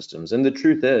ecosystems. And the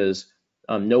truth is,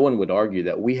 no one would argue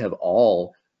that we have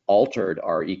all altered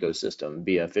our ecosystem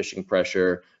via fishing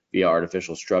pressure, via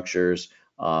artificial structures,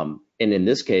 and in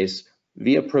this case,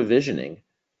 via provisioning.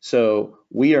 So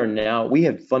we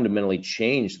have fundamentally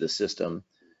changed the system.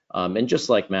 And just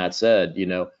like Matt said,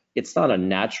 it's not a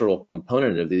natural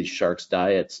component of these sharks'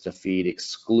 diets to feed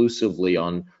exclusively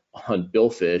on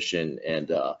billfish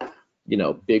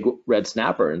and big red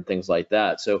snapper and things like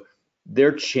that. So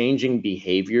they're changing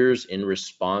behaviors in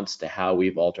response to how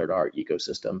we've altered our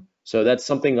ecosystem. So that's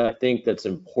something I think that's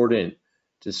important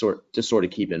to sort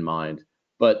of keep in mind.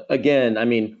 But again,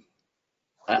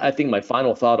 I think my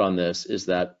final thought on this is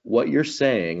that what you're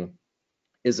saying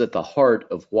is at the heart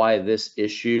of why this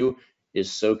issue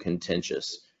is so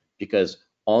contentious, because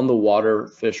on the water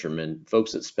fishermen,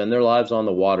 folks that spend their lives on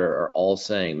the water, are all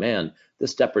saying, man,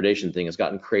 this depredation thing has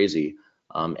gotten crazy.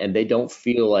 And they don't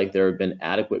feel like there have been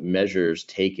adequate measures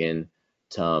taken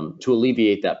to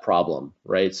alleviate that problem,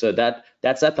 right? So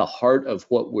that's at the heart of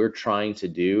what we're trying to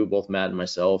do, both Matt and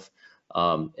myself.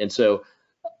 And so,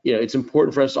 it's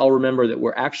important for us to all remember that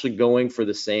we're actually going for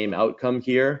the same outcome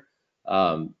here,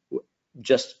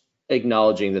 just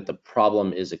acknowledging that the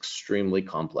problem is extremely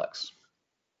complex.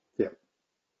 Yeah.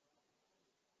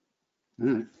 All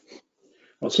right.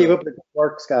 Well, keep up the good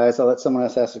works, guys. I'll let someone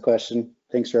else ask a question.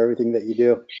 Thanks for everything that you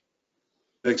do.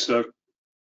 Thanks, Doug.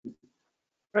 All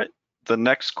right. The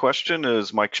next question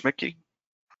is Mike Schmidtke.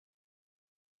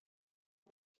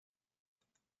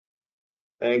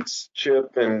 Thanks,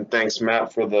 Chip, and thanks,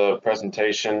 Matt, for the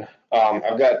presentation.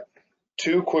 I've got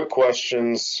two quick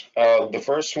questions. The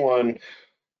first one,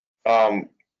 and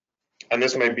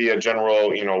this may be a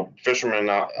general, fisherman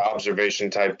observation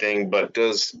type thing, but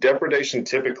does depredation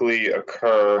typically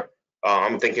occur?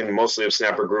 I'm thinking mostly of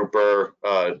snapper grouper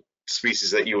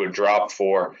species that you would drop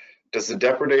for. Does the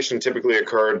depredation typically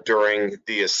occur during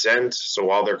the ascent, so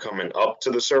while they're coming up to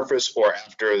the surface, or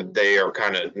after they are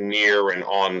kind of near and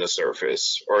on the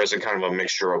surface, or is it kind of a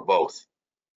mixture of both?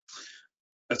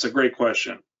 That's a great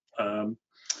question.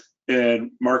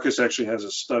 And Marcus actually has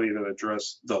a study that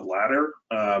addressed the latter,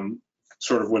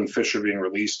 sort of when fish are being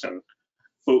released.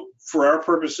 But for our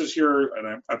purposes here,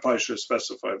 and I probably should have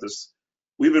specified this,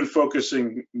 we've been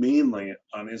focusing mainly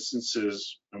on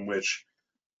instances in which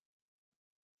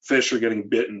fish are getting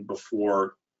bitten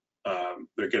before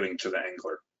they're getting to the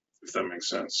angler. if that makes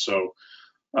sense. So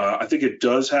I think it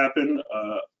does happen,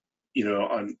 you know,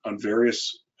 on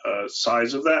various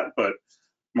sides of that. But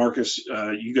Marcus,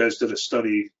 you guys did a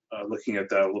study looking at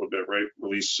that a little bit, right?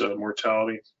 Release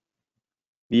mortality.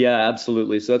 Yeah,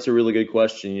 absolutely. So that's a really good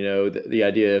question. You know, the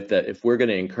idea that if we're going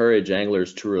to encourage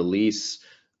anglers to release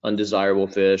undesirable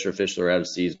fish or fish that are out of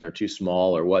season or too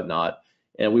small or whatnot,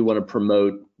 and we want to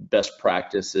promote best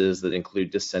practices that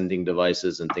include descending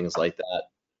devices and things like that,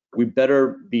 we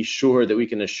better be sure that we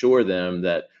can assure them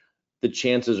that the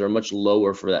chances are much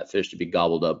lower for that fish to be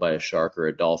gobbled up by a shark or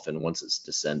a dolphin once it's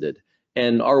descended.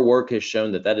 And our work has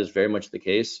shown that that is very much the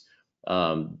case.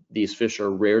 These fish are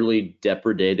rarely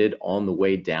depredated on the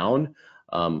way down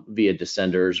via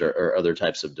descenders or other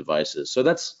types of devices. So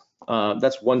that's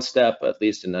one step, at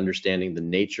least, in understanding the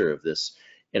nature of this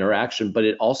interaction, but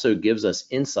it also gives us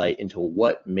insight into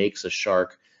what makes a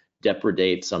shark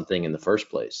depredate something in the first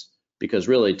place. Because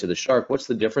really, to the shark, what's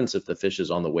the difference if the fish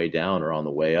is on the way down or on the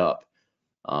way up?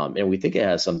 And we think it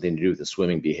has something to do with the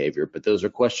swimming behavior, but those are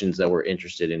questions that we're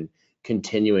interested in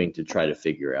continuing to try to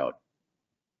figure out.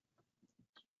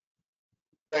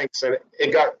 Thanks. And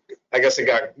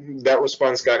that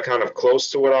response got kind of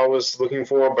close to what I was looking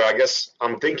for, but I guess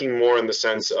I'm thinking more in the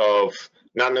sense of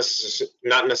not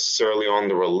necessarily on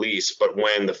the release, but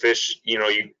when the fish, you know,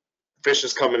 fish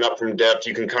is coming up from depth,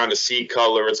 you can kind of see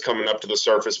color, it's coming up to the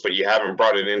surface, but you haven't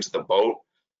brought it into the boat.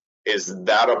 Is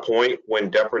that a point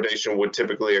when depredation would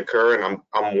typically occur? And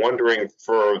I'm wondering,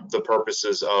 for the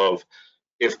purposes of,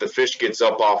 if the fish gets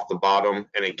up off the bottom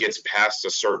and it gets past a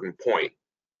certain point,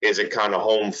 is it kind of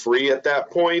home free at that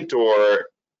point, or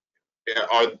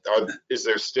is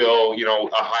there still, you know,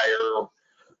 a higher,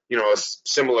 you know, a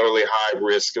similarly high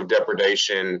risk of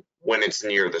depredation when it's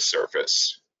near the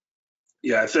surface?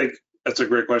 Yeah, I think that's a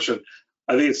great question.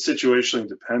 I think it's situationally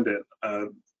dependent.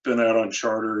 Been out on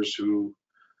charters who,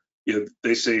 you know,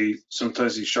 they say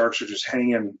sometimes these sharks are just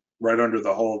hanging right under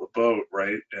the hull of the boat,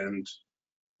 right? And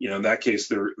you know, in that case,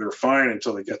 they're fine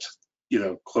until they get, you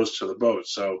know, close to the boat.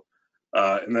 So,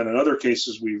 and then in other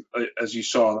cases, as you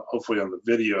saw, hopefully on the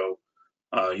video,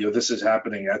 you know, this is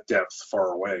happening at depth,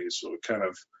 far away. So it kind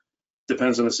of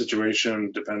depends on the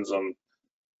situation, depends on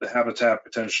the habitat,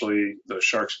 potentially the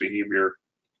shark's behavior.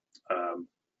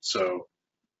 So,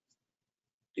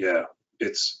 yeah,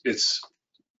 it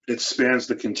spans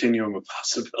the continuum of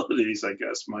possibilities, I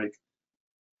guess, Mike.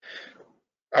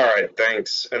 All right,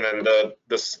 thanks. And then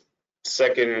the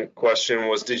second question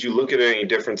was, did you look at any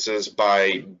differences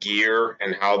by gear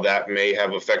and how that may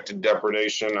have affected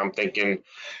depredation? I'm thinking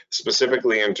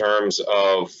specifically in terms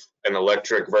of an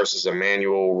electric versus a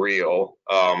manual reel.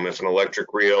 If an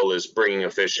electric reel is bringing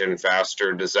a fish in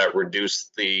faster, does that reduce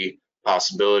the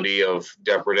possibility of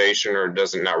depredation, or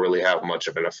does it not really have much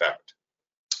of an effect?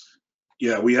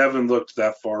 Yeah, we haven't looked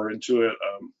that far into it.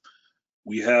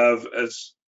 We have,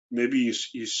 as maybe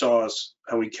you saw us,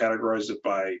 how we categorized it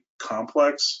by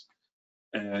complex,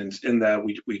 and in that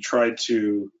we tried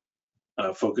to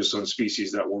focus on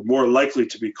species that were more likely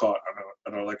to be caught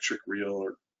on an electric reel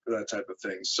or that type of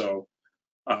thing. So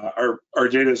our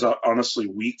data is honestly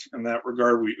weak in that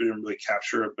regard. We didn't really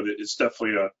capture it, but it's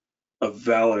definitely a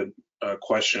valid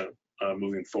question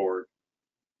moving forward.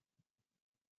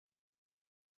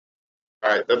 All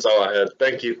right, that's all I had.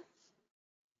 Thank you.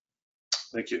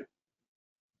 Thank you.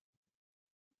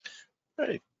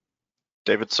 Hey,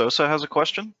 David Sosa has a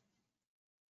question.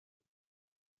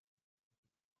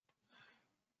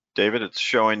 David, it's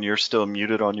showing you're still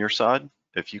muted on your side.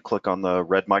 If you click on the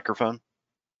red microphone.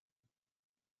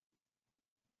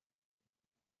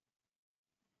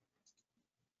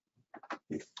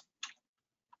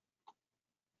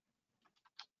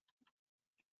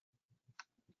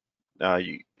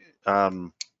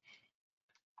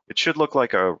 It should look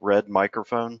like a red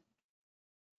microphone.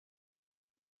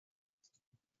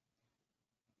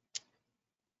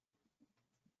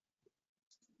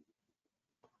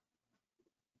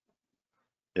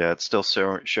 Yeah, it's still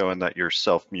showing that you're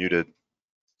self-muted.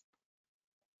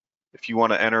 If you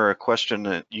want to enter a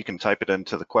question, you can type it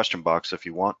into the question box if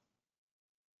you want.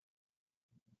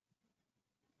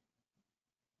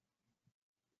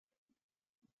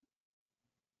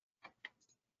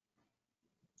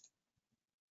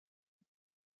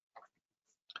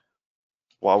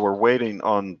 While we're waiting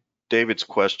on David's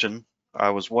question, I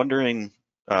was wondering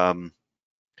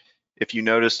if you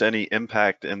noticed any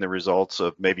impact in the results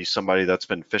of maybe somebody that's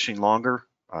been fishing longer,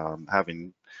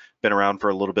 having been around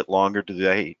for a little bit longer. Do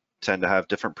they tend to have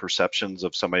different perceptions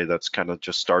of somebody that's kind of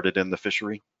just started in the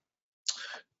fishery?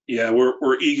 Yeah,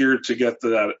 we're eager to get to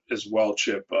that as well,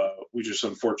 Chip. We just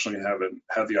unfortunately haven't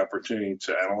had the opportunity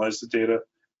to analyze the data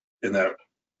in that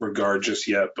regard just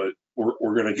yet, but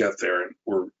we're going to get there, and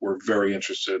we're very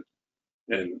interested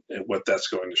in what that's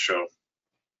going to show.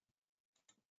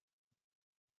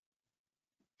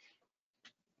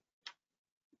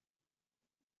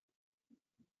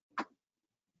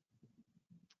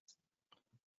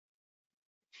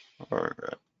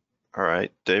 All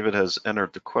right, David has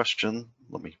entered the question.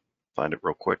 Let me find it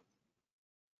real quick.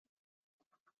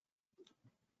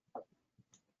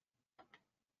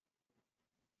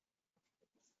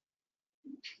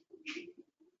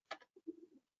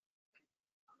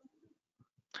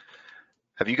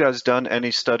 Have you guys done any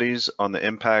studies on the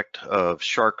impact of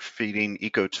shark feeding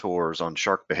ecotours on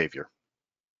shark behavior?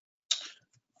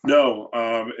 No,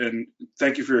 and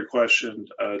thank you for your question,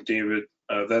 David.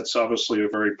 That's obviously a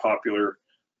very popular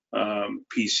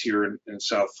piece here in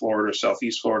South Florida,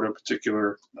 Southeast Florida in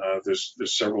particular. There's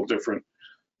several different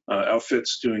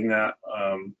outfits doing that.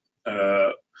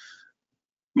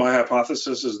 My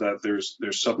hypothesis is that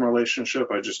there's some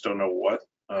relationship. I just don't know what.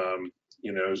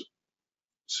 You know,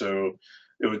 so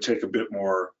it would take a bit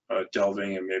more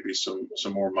delving and maybe some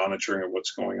more monitoring of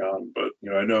what's going on. But you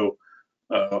know, I know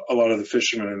a lot of the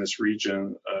fishermen in this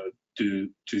region do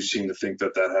seem to think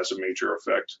that that has a major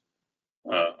effect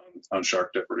on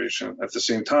shark depredation. At the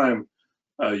same time,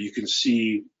 you can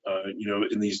see, you know,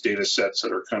 in these data sets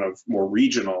that are kind of more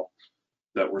regional,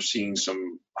 that we're seeing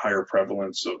some higher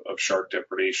prevalence of shark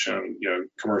depredation, you know,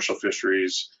 commercial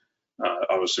fisheries,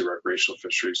 obviously recreational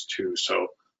fisheries too. So,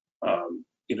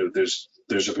 you know,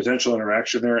 there's a potential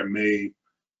interaction there. It may,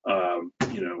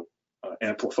 you know,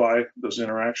 amplify those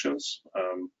interactions.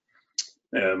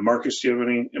 And Marcus, do you have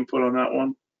any input on that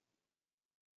one?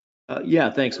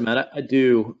 Yeah, thanks, Matt. I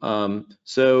do.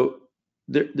 So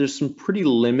there's some pretty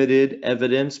limited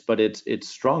evidence, but it's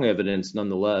strong evidence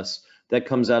nonetheless that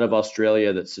comes out of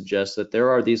Australia that suggests that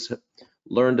there are these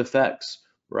learned effects,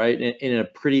 right? In a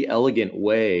pretty elegant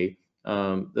way,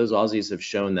 those Aussies have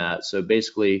shown that. So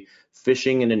basically,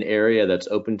 fishing in an area that's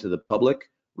open to the public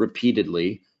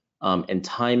repeatedly, and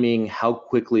timing how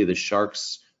quickly the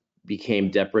sharks became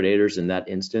depredators in that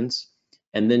instance,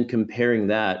 and then comparing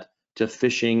that to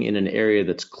fishing in an area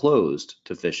that's closed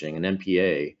to fishing, an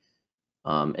MPA.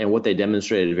 And what they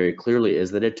demonstrated very clearly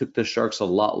is that it took the sharks a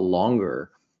lot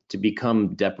longer to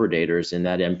become depredators in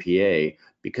that MPA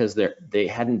because they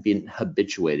hadn't been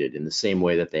habituated in the same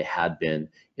way that they had been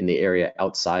in the area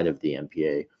outside of the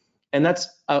MPA. And that's,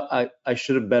 I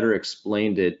should have better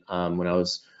explained it when I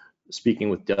was speaking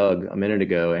with Doug a minute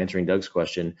ago, answering Doug's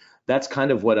question. That's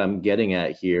kind of what I'm getting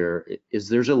at here, is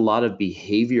there's a lot of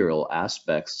behavioral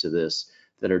aspects to this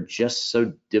that are just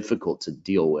so difficult to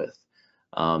deal with.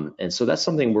 And so that's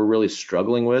something we're really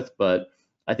struggling with, but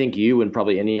I think you and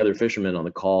probably any other fisherman on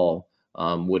the call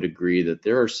would agree that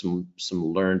there are some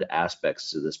learned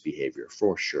aspects to this behavior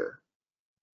for sure.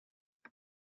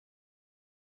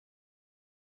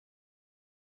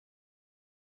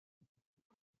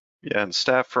 Yeah, and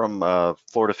staff from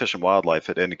Florida Fish and Wildlife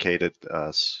had indicated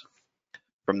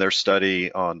from their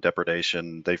study on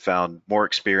depredation, they found more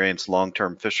experienced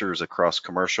long-term fishers across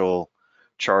commercial,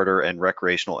 charter, and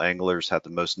recreational anglers had the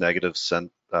most negative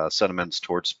sentiments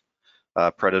towards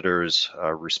predators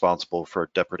responsible for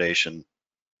depredation,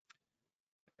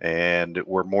 and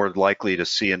were more likely to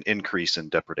see an increase in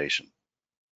depredation.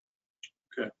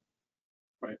 Okay,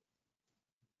 right.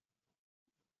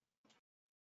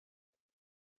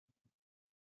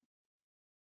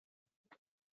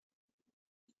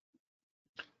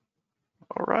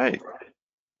 All right.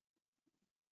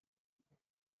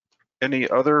 Any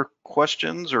other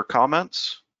questions or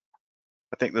comments?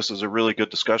 I think this is a really good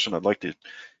discussion. I'd like to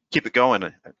keep it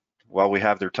going while we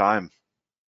have their time.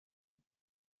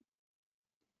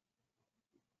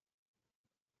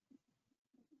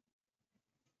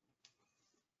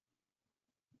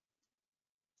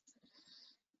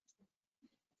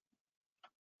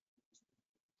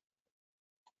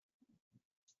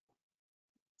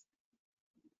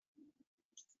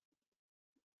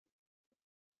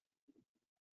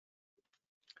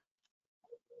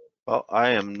 Well, I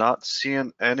am not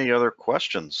seeing any other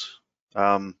questions.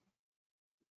 So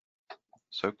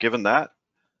given that,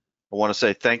 I want to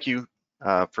say thank you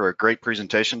for a great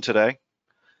presentation today.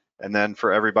 And then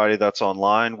for everybody that's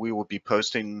online, we will be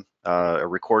posting a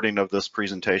recording of this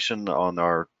presentation on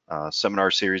our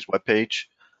seminar series webpage.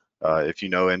 If you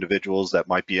know individuals that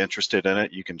might be interested in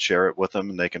it, you can share it with them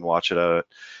and they can watch it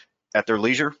at their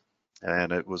leisure.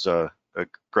 And it was a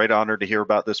great honor to hear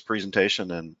about this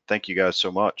presentation, and thank you guys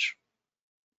so much.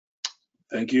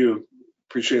 Thank you.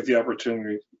 Appreciate the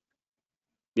opportunity.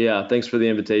 Yeah, thanks for the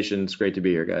invitation. It's great to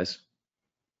be here, guys.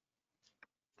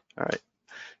 All right.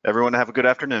 Everyone have a good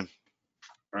afternoon.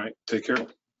 All right, take care.